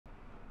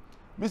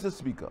Mr.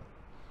 Speaker,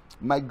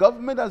 my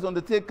government has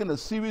undertaken a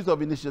series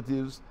of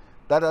initiatives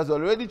that has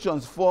already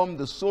transformed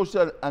the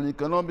social and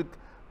economic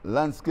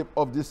landscape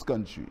of this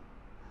country.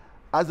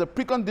 As a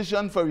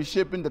precondition for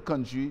reshaping the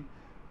country,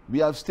 we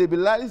have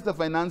stabilized the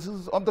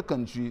finances of the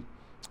country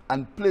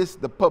and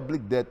placed the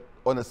public debt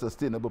on a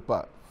sustainable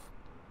path.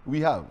 We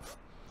have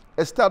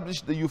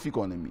established the youth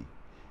economy,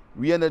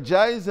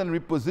 re-energized and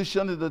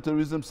repositioned the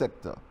tourism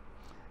sector,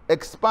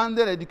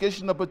 expanded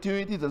education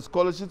opportunities and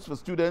scholarships for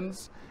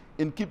students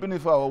in keeping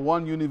with our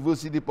one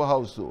university per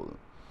household,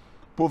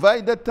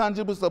 provided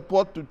tangible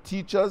support to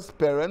teachers,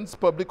 parents,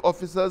 public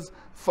officers,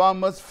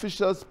 farmers,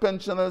 fishers,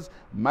 pensioners,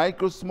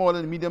 micro, small,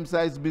 and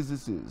medium-sized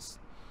businesses,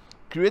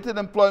 created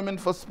employment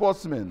for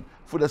sportsmen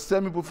for the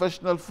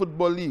semi-professional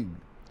football league,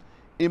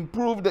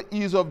 improved the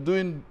ease of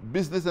doing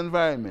business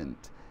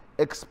environment,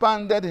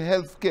 expanded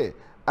health care,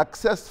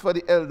 access for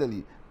the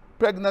elderly,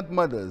 pregnant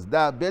mothers,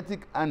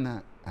 diabetic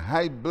and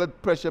high blood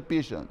pressure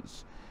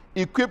patients,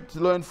 equipped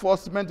law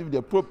enforcement with the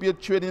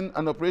appropriate training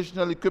and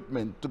operational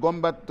equipment to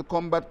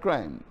combat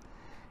crime,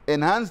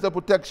 enhanced the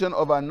protection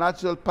of our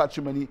natural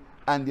patrimony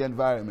and the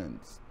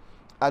environment,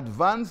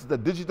 advanced the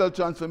digital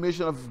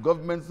transformation of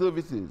government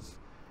services,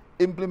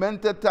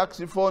 implemented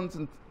tax reforms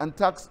and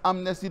tax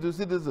amnesty to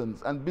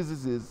citizens and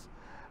businesses,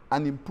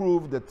 and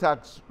improved the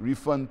tax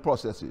refund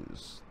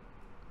processes.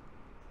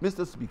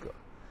 Mr. Speaker,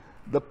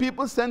 the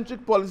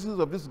people-centric policies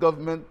of this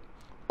government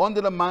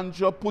under the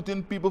mantra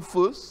 "putting people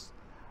first"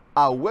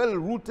 are well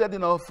rooted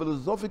in our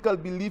philosophical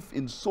belief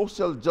in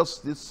social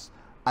justice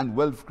and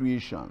wealth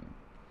creation.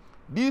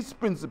 These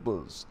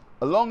principles,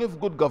 along with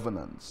good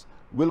governance,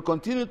 will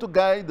continue to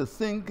guide the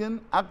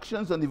thinking,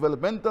 actions, and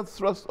developmental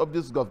thrust of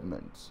this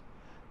government.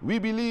 We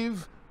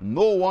believe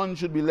no one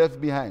should be left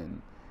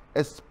behind,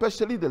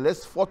 especially the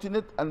less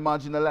fortunate and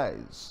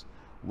marginalized,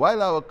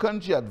 while our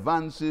country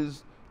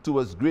advances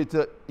towards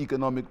greater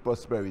economic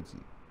prosperity.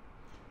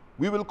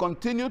 We will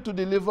continue to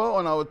deliver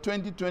on our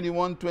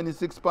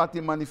 2021-26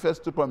 Party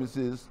Manifesto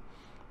promises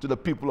to the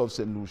people of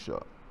St.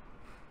 Lucia.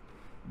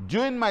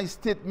 During my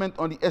statement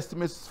on the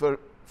estimates for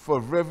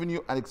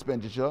revenue and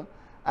expenditure,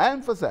 I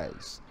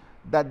emphasized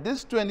that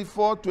this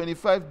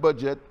 24-25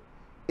 budget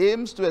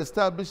aims to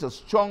establish a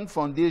strong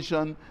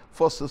foundation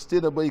for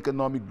sustainable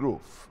economic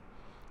growth.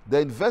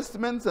 The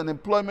investments and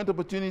employment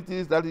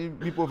opportunities that will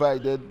be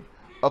provided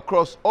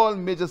across all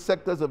major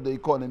sectors of the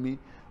economy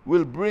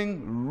will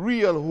bring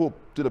real hope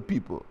to the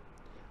people.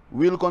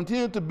 We will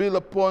continue to build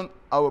upon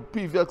our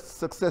previous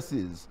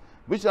successes,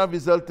 which have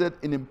resulted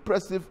in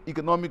impressive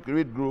economic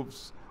rate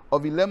growths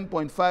of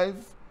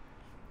 11.5%,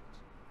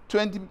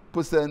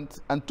 20%,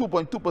 and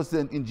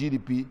 2.2% in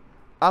GDP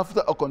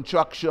after a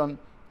contraction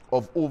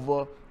of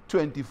over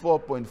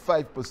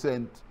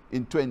 24.5%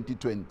 in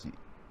 2020.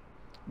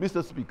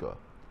 Mr. Speaker,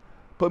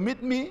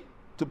 permit me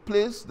to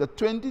place the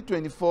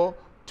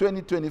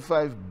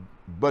 2024-2025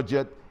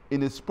 budget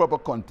in its proper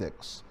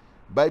context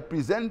by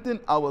presenting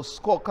our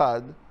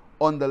scorecard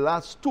on the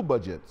last two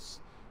budgets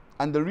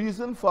and the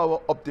reason for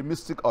our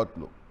optimistic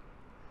outlook.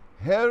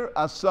 Here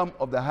are some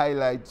of the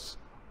highlights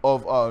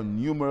of our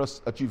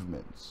numerous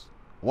achievements.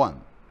 1.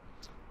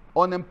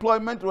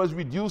 Unemployment was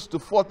reduced to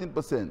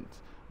 14%,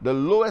 the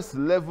lowest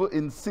level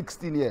in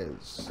 16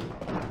 years.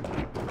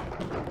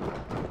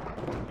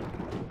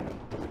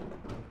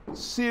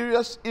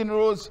 Serious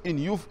inroads in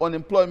youth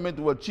unemployment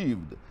were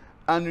achieved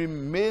and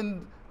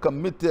remained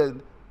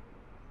committed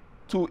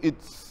to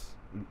its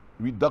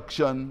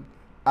reduction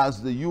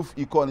as the youth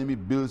economy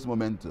builds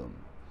momentum.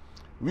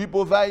 We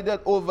provided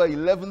over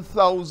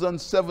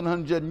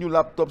 11,700 new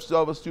laptops to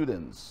our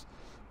students,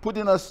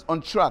 putting us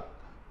on track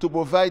to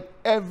provide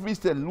every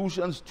St.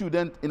 Lucian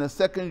student in a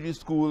secondary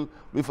school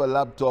with a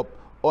laptop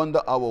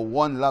under our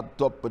one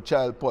laptop per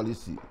child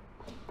policy.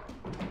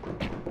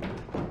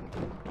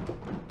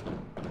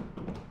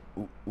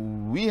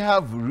 We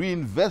have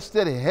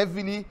reinvested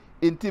heavily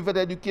in TVET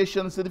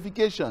education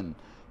certification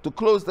to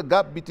close the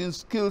gap between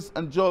skills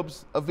and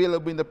jobs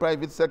available in the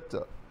private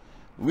sector.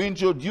 We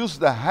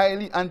introduced the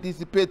highly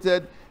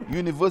anticipated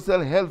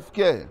Universal Health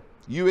Care,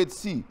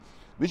 UHC,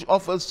 which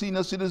offers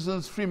senior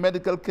citizens free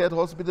medical care at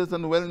hospitals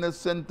and wellness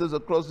centers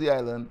across the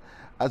island,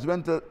 as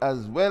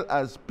well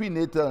as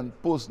prenatal and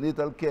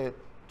postnatal care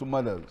to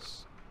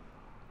mothers.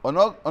 On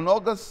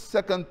August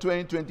 2nd,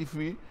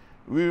 2023,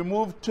 we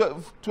removed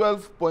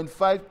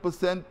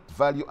 12.5%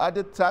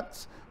 value-added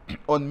tax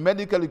on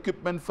medical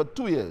equipment for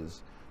 2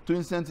 years to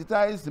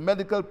incentivize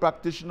medical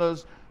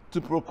practitioners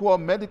to procure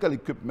medical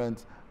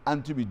equipment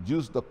and to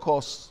reduce the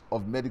costs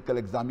of medical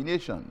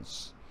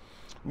examinations.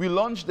 We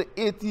launched the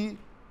 80+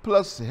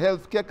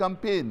 healthcare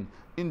campaign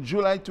in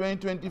July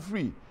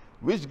 2023,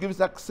 which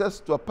gives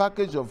access to a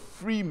package of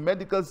free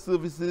medical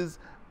services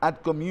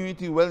at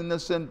community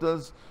wellness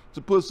centers to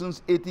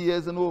persons 80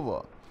 years and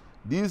over.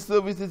 These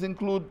services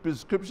include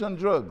prescription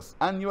drugs,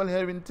 annual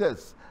hearing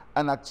tests,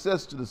 and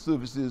access to the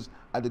services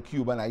at the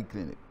Cuban Eye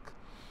Clinic.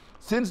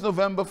 Since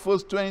November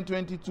 1st,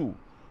 2022,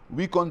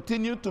 we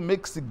continue to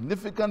make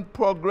significant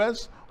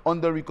progress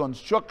on the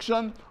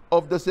reconstruction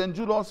of the St.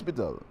 Jude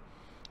Hospital.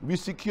 We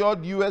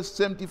secured US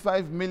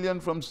 $75 million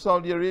from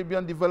Saudi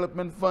Arabian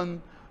Development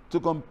Fund to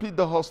complete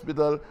the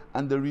hospital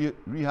and the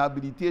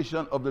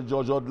rehabilitation of the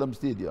George Odlum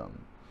Stadium.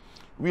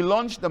 We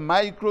launched the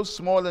Micro,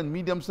 Small and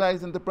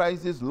Medium-Sized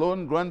Enterprises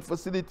Loan Grant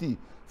Facility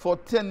for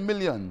 $10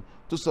 million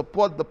to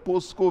support the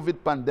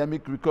post-COVID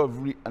pandemic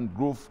recovery and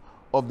growth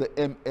of the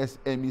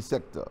MSME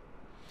sector.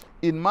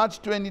 In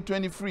March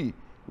 2023,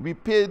 we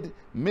paid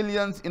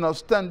millions in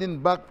outstanding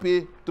back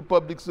pay to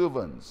public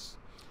servants.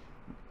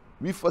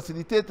 We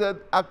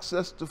facilitated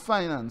access to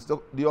finance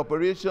the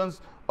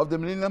operations of the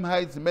Millennium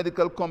Heights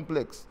Medical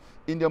Complex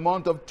in the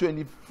amount of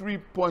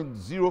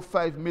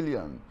 $23.05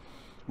 million.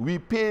 We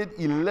paid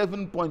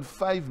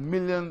 $11.5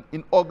 million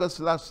in August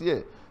last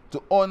year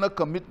to honor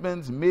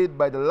commitments made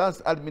by the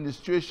last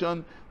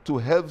administration to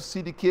help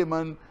City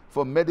Cayman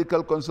for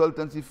medical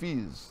consultancy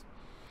fees.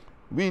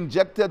 We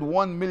injected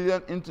 $1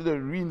 million into the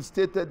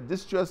reinstated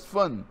distress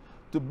fund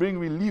to bring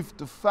relief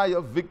to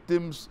fire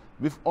victims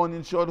with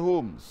uninsured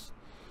homes.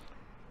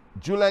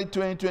 July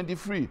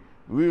 2023,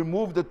 we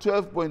removed the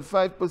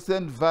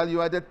 12.5%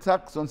 value-added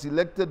tax on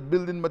selected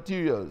building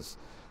materials,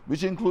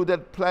 which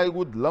included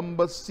plywood,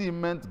 lumber,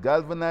 cement,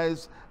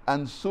 galvanized,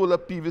 and solar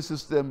PV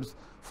systems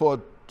for a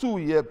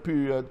 2-year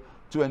period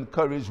to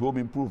encourage home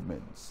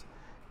improvements.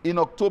 In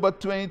October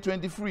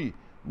 2023,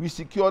 we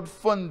secured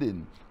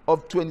funding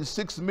of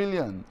 $26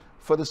 million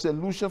for the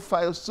St. Lucia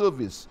Fire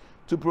Service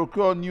to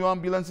procure new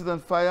ambulances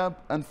and fire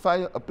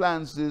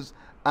appliances,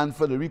 and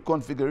for the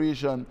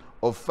reconfiguration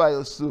of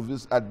fire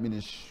service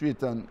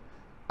administration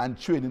and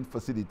training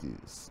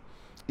facilities.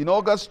 In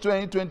August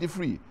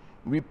 2023,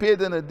 we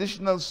paid an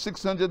additional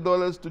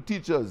 $600 to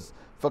teachers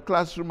for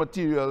classroom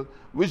material,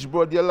 which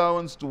brought the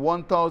allowance to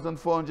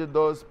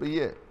 $1,400 per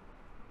year.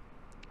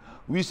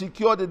 We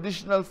secured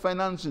additional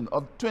financing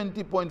of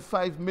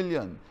 $20.5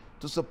 million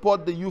to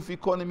support the Youth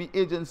Economy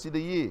Agency, the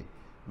YEA,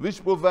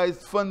 which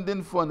provides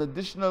funding for an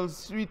additional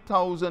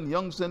 3,000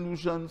 young St.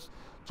 Lucians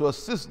to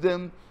assist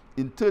them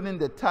in turning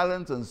their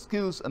talents and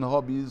skills and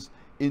hobbies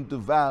into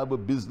viable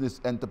business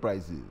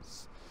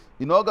enterprises.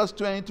 In August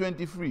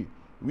 2023,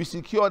 we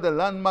secured a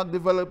landmark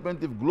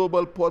development with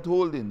Global Port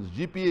Holdings,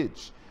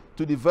 GPH,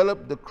 to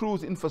develop the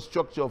cruise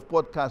infrastructure of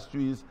Port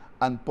Castries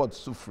and Port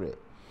Soufrière.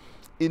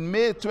 In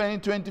May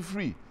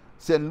 2023,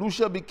 St.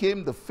 Lucia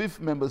became the 5th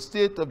member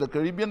state of the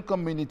Caribbean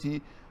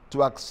Community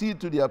to accede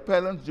to the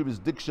appellant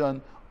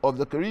jurisdiction of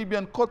the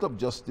Caribbean Court of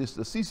Justice,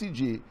 the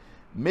CCJ,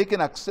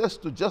 making access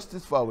to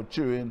justice for our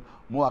children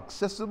more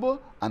accessible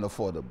and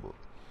affordable.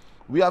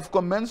 We have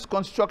commenced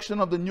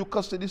construction of the new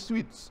custody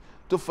suites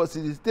to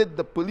facilitate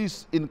the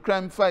police in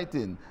crime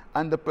fighting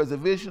and the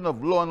preservation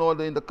of law and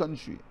order in the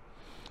country.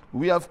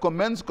 We have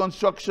commenced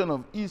construction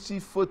of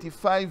EC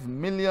 $45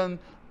 million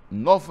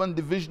Northern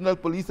Divisional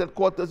Police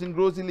Headquarters in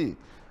Grosley,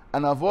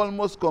 and have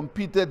almost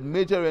completed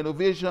major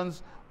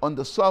renovations on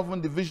the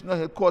Southern Divisional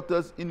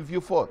Headquarters in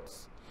Vieux Fort.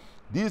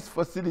 These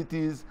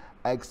facilities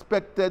are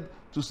expected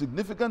to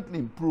significantly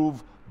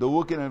improve the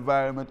working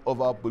environment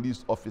of our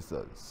police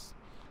officers.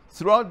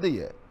 Throughout the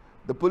year,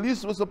 the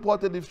police was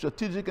supported with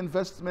strategic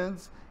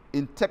investments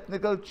in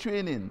technical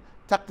training,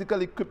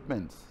 tactical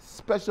equipment,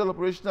 special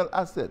operational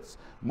assets,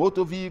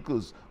 motor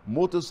vehicles,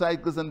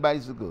 motorcycles, and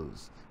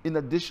bicycles. In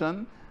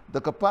addition,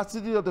 the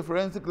capacity of the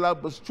forensic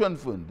lab was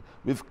strengthened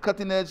with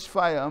cutting-edge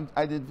firearms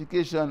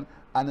identification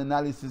and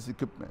analysis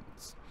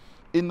equipment.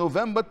 In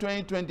November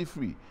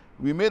 2023,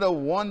 we made a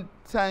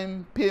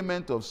one-time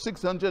payment of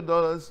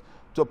 $600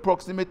 to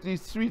approximately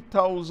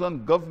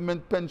 3,000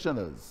 government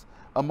pensioners,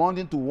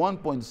 amounting to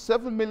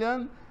 $1.7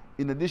 million,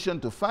 in addition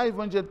to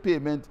 $500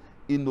 payment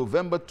in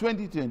November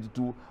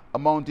 2022,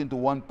 amounting to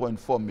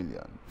 $1.4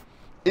 million.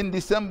 In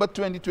December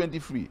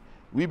 2023,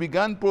 we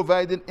began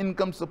providing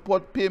income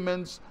support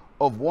payments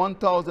of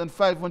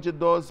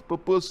 $1,500 per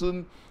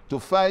person to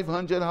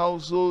 500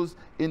 households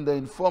in the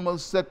informal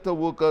sector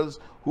workers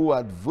who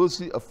are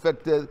adversely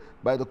affected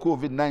by the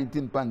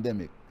COVID-19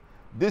 pandemic.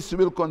 This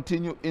will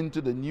continue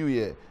into the new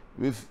year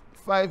with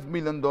 $5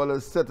 million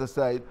set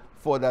aside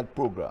for that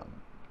program.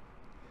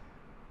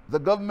 The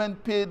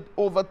government paid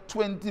over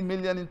 $20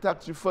 million in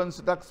tax refunds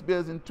to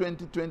taxpayers in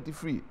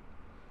 2023.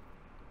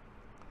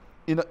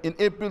 In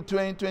April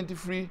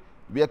 2023,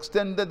 we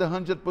extended the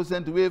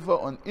 100% waiver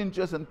on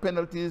interest and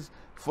penalties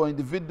for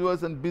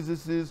individuals and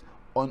businesses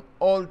on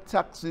all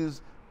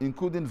taxes,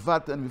 including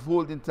VAT and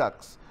withholding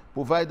tax,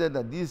 provided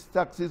that these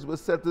taxes were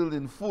settled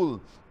in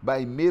full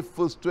by May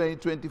 1st,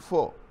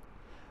 2024.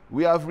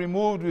 We have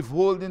removed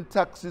withholding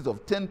taxes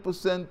of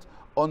 10%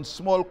 on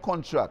small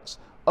contracts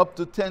up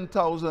to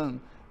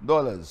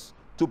 $10,000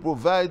 to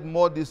provide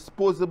more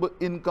disposable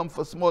income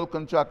for small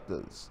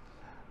contractors.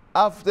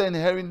 After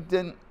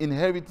inheriting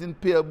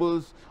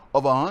payables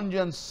of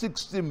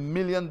 $160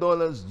 million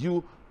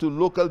due to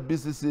local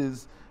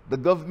businesses, the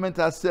government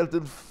has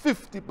settled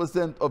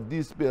 50% of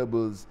these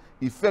payables,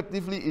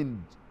 effectively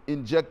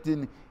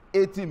injecting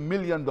 $80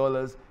 million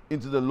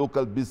into the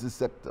local business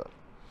sector.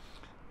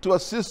 To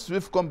assist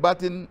with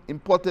combating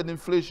imported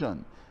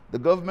inflation, the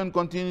government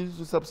continues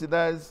to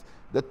subsidize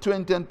the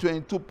 20 and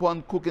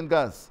 22-pound cooking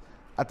gas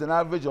at an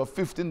average of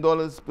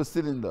 $15 per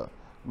cylinder,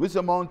 which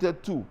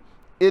amounted to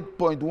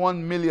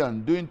 8.1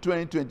 million during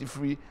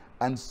 2023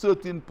 and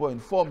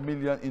 13.4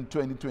 million in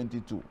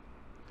 2022.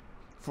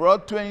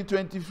 Throughout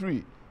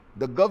 2023,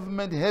 the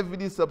government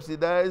heavily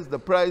subsidized the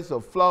price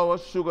of flour,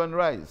 sugar, and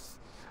rice,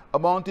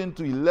 amounting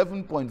to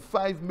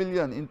 11.5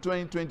 million in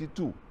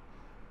 2022.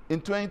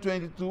 In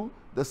 2022,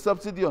 the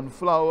subsidy on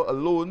flour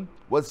alone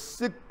was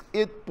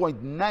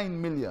 8.9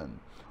 million,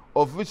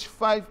 of which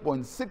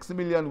 5.6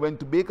 million went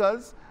to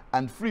bakers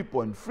and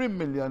 3.3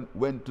 million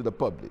went to the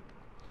public.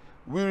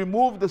 We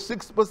removed the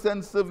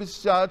 6%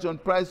 service charge on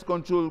price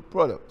control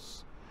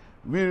products.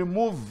 We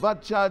removed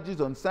VAT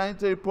charges on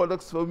sanitary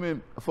products for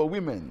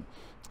women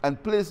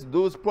and placed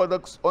those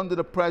products under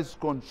the price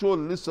control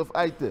list of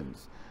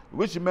items,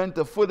 which meant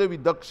a further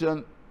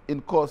reduction in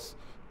costs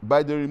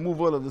by the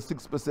removal of the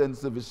 6%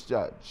 service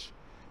charge.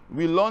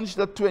 We launched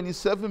a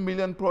 27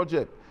 million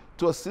project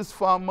to assist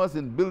farmers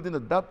in building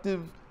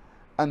adaptive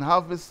and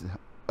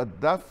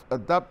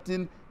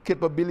adapting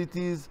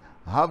capabilities,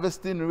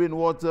 harvesting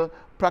rainwater,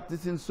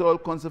 practicing soil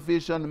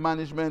conservation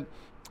management,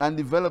 and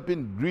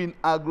developing green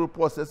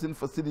agro-processing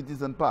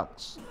facilities and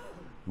parks.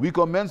 We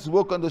commenced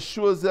work on the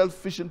Shoresel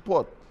fishing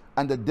port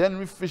and the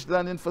Dennery fish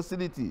landing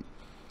facility.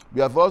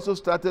 We have also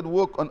started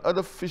work on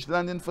other fish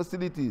landing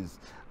facilities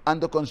and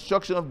the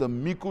construction of the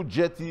Miku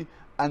jetty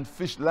and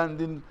fish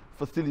landing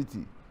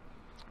facility.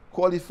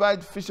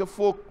 Qualified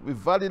fisherfolk with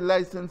valid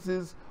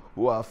licenses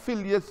who are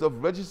affiliates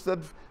of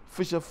registered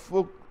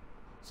fisherfolk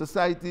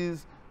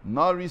societies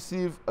now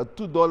receive a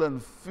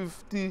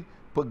 $2.50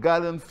 per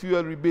gallon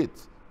fuel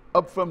rebate,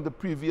 up from the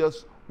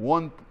previous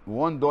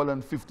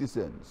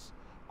 $1.50.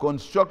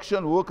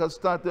 Construction work has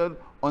started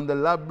on the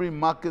Labrie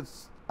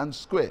Markets and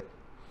Square.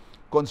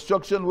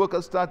 Construction work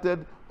has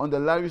started on the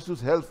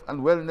Larissus Health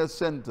and Wellness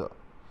Center.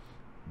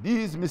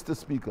 These, Mr.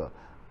 Speaker,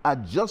 are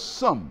just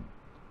some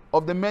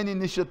of the many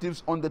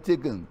initiatives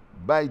undertaken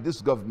by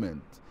this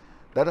government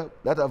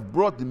that have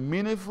brought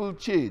meaningful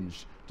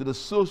change to the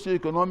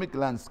socio-economic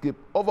landscape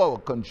of our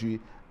country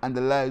and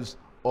the lives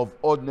of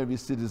ordinary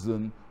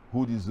citizens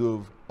who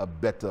deserve a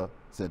better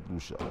St.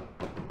 Lucia.